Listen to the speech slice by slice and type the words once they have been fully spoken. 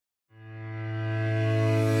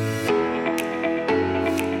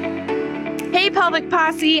Pelvic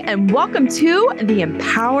Posse, and welcome to the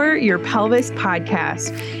Empower Your Pelvis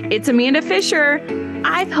podcast. It's Amanda Fisher.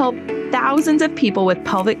 I've helped thousands of people with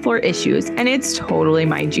pelvic floor issues, and it's totally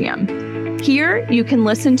my jam. Here, you can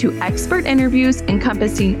listen to expert interviews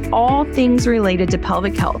encompassing all things related to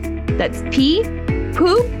pelvic health. That's pee,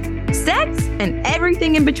 poop, sex, and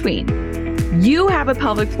everything in between. You have a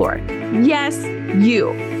pelvic floor. Yes, you.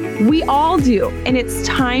 We all do, and it's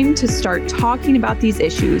time to start talking about these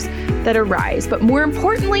issues that arise, but more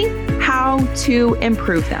importantly, how to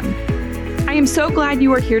improve them. I am so glad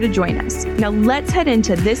you are here to join us. Now let's head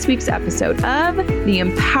into this week's episode of the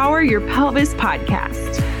Empower Your Pelvis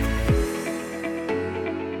podcast.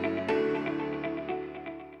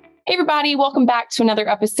 Hey everybody, welcome back to another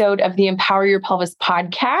episode of the Empower Your Pelvis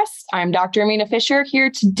podcast. I'm Dr. Amanda Fisher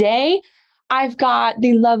here today. I've got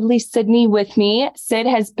the lovely Sydney with me. Sid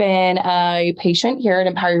has been a patient here at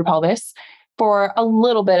Empower Your Pelvis for a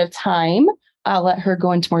little bit of time. I'll let her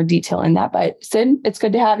go into more detail in that. But Sid, it's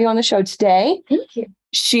good to have you on the show today. Thank you.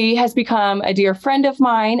 She has become a dear friend of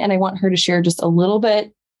mine, and I want her to share just a little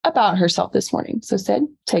bit about herself this morning. So Sid,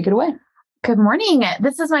 take it away. Good morning.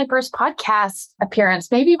 This is my first podcast appearance,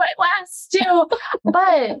 maybe my last too.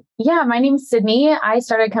 But yeah, my name's Sydney. I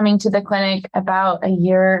started coming to the clinic about a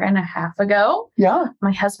year and a half ago. Yeah.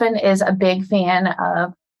 My husband is a big fan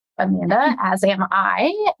of Amanda, as am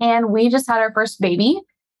I. And we just had our first baby.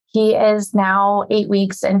 He is now 8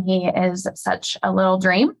 weeks and he is such a little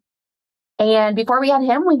dream. And before we had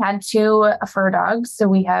him, we had 2 fur dogs. So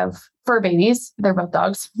we have fur babies. They're both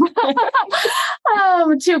dogs.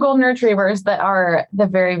 2 golden retrievers that are the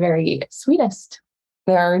very, very sweetest.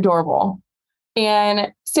 They're adorable.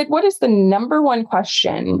 And Sid, what is the number one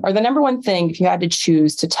question or the number one thing if you had to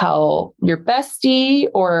choose to tell your bestie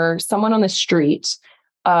or someone on the street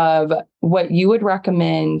of what you would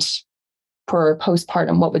recommend for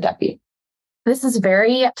postpartum? What would that be? This is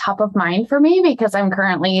very top of mind for me because I'm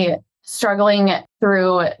currently struggling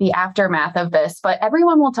through the aftermath of this, but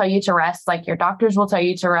everyone will tell you to rest. Like your doctors will tell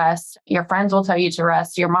you to rest. Your friends will tell you to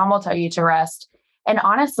rest. Your mom will tell you to rest. And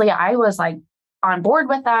honestly, I was like on board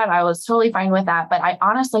with that. I was totally fine with that. But I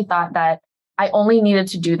honestly thought that I only needed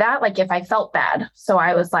to do that like if I felt bad. So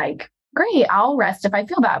I was like, great, I'll rest if I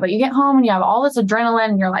feel bad. But you get home and you have all this adrenaline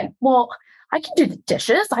and you're like, well, I can do the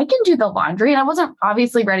dishes. I can do the laundry. And I wasn't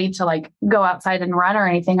obviously ready to like go outside and run or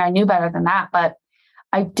anything. I knew better than that. But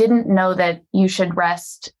I didn't know that you should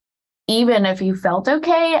rest even if you felt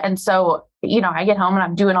okay. And so, I get home and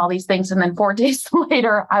I'm doing all these things. And then 4 days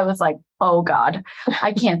later, I was like, oh God,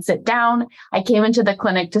 I can't sit down. I came into the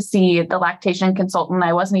clinic to see the lactation consultant.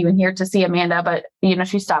 I wasn't even here to see Amanda, but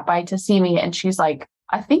she stopped by to see me and she's like,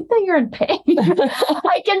 I think that you're in pain.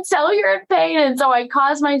 I can tell you're in pain. And so I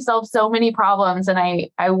caused myself so many problems. And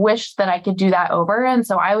I wish that I could do that over. And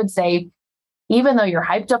so I would say, even though you're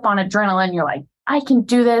hyped up on adrenaline, you're like, I can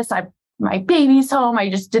do this. My baby's home. I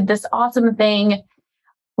just did this awesome thing.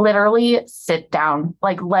 Literally sit down,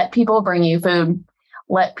 like let people bring you food,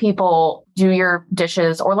 let people do your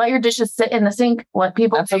dishes or let your dishes sit in the sink. Let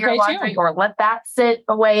people do your laundry or let that sit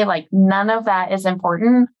away. Like none of that is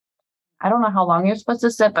important. I don't know how long you're supposed to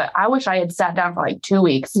sit, but I wish I had sat down for like 2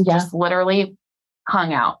 weeks, just literally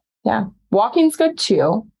hung out. Yeah. Walking's good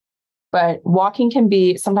too, but walking can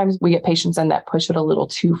be, sometimes we get patients in that push it a little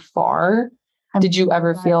too far. Did you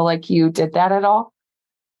ever feel like you did that at all?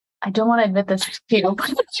 I don't want to admit this to you, but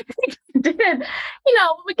I did.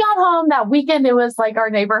 We got home that weekend. It was like our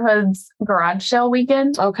neighborhood's garage sale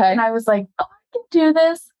weekend. Okay. And I was like, oh, I can do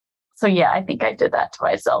this. So yeah, I think I did that to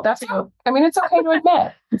myself. It's okay to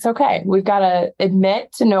admit. It's okay. We've got to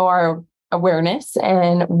admit to know our awareness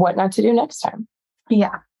and what not to do next time.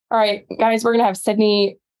 Yeah. All right, guys, we're going to have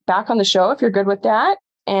Sydney back on the show if you're good with that.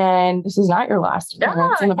 And this is not your last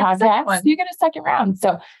appearance in the podcast. You get a second round.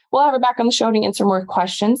 So we'll have her back on the show to answer more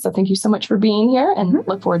questions. So thank you so much for being here and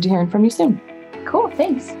look forward to hearing from you soon. Cool.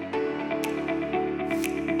 Thanks.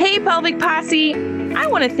 Hey, Pelvic Posse. I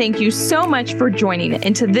want to thank you so much for joining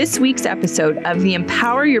into this week's episode of the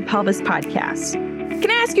Empower Your Pelvis podcast.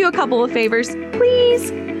 Can I ask you a couple of favors,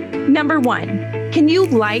 please? Number 1. Can you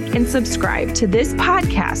like and subscribe to this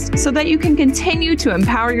podcast so that you can continue to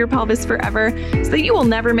empower your pelvis forever so that you will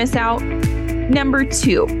never miss out? Number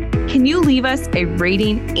 2, can you leave us a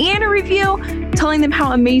rating and a review telling them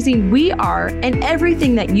how amazing we are and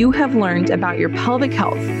everything that you have learned about your pelvic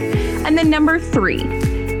health? And then number 3,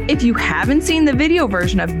 if you haven't seen the video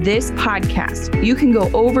version of this podcast, you can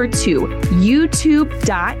go over to youtube.com/C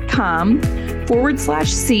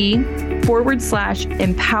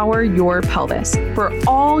empower your pelvis for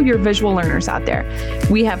all your visual learners out there.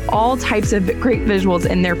 We have all types of great visuals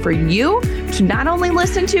in there for you to not only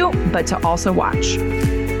listen to, but to also watch.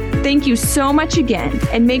 Thank you so much again,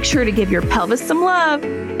 and make sure to give your pelvis some love.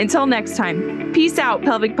 Until next time, peace out,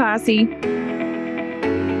 Pelvic Posse.